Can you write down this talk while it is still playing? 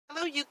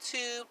Hello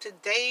YouTube.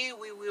 Today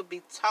we will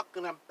be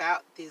talking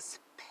about this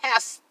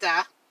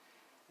pastor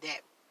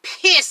that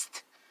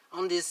pissed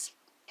on this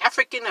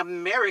African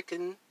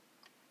American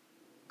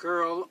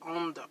girl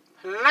on the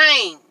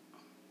plane.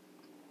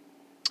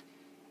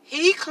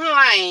 He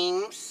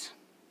claims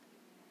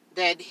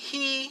that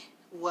he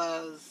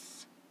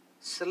was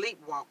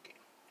sleepwalking.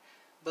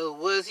 But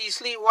was he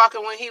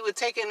sleepwalking when he was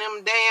taking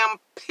them damn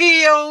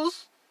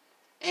pills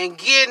and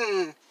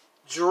getting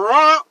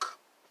drunk?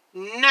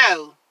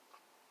 No.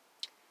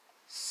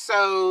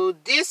 So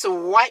this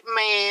white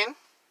man,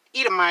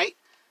 Edomite,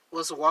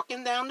 was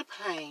walking down the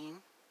plane.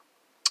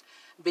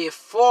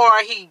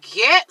 Before he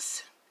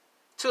gets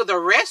to the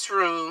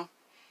restroom,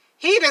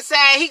 he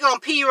decided he gonna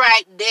pee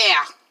right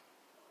there.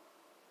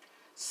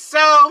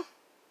 So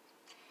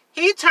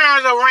he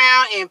turns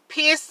around and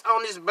pissed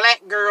on this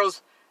black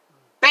girl's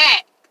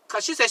back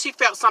because she said she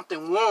felt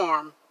something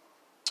warm.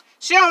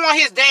 She don't want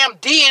his damn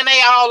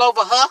DNA all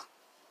over her.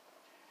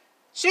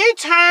 She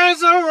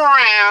turns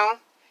around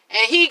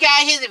and he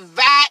got his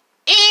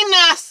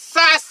Vienna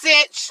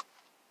sausage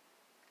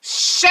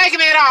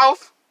shaking it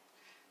off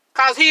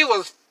because he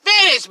was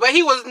finished, but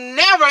he was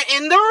never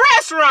in the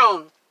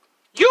restroom.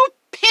 You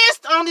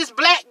pissed on this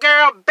black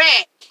girl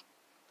back.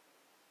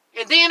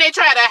 And then they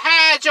try to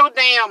hide your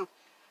damn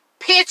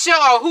picture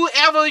or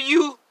whoever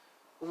you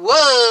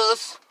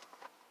was.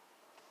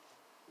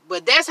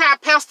 But that's how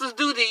pastors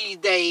do these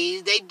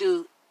days. They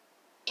do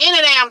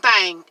any damn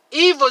thing.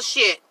 Evil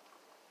shit.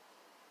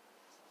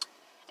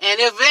 And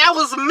if that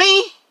was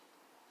me,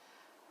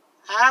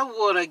 I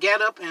would have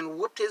got up and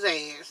whooped his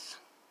ass.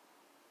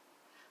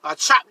 Or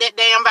chopped that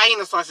damn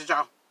Vienna sausage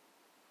off.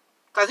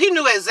 Because he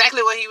knew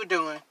exactly what he was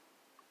doing.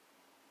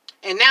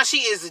 And now she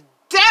is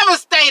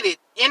devastated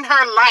in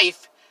her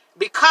life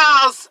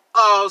because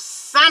of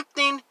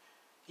something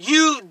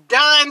you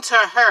done to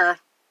her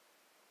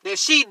that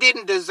she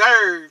didn't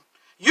deserve.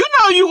 You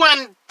know you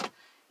wasn't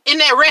in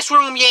that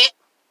restroom yet.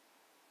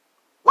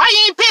 Why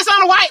you ain't piss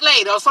on a white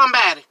lady or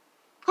somebody?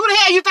 Who the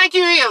hell you think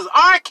you is?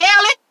 R.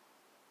 Kelly?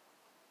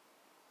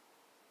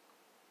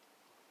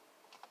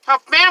 Her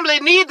family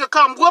need to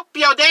come whoop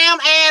your damn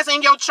ass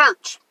in your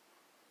church.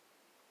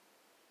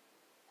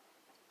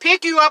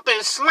 Pick you up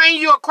and sling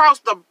you across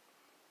the...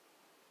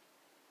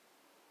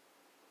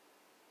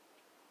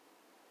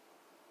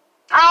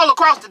 all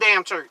across the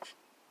damn church.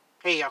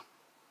 Hell.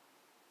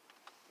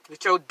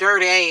 With your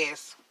dirty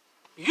ass.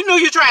 You knew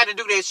you tried to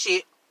do that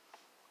shit.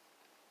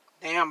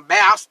 Damn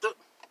bastard.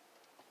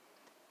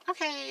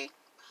 Okay.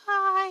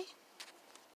 Bye.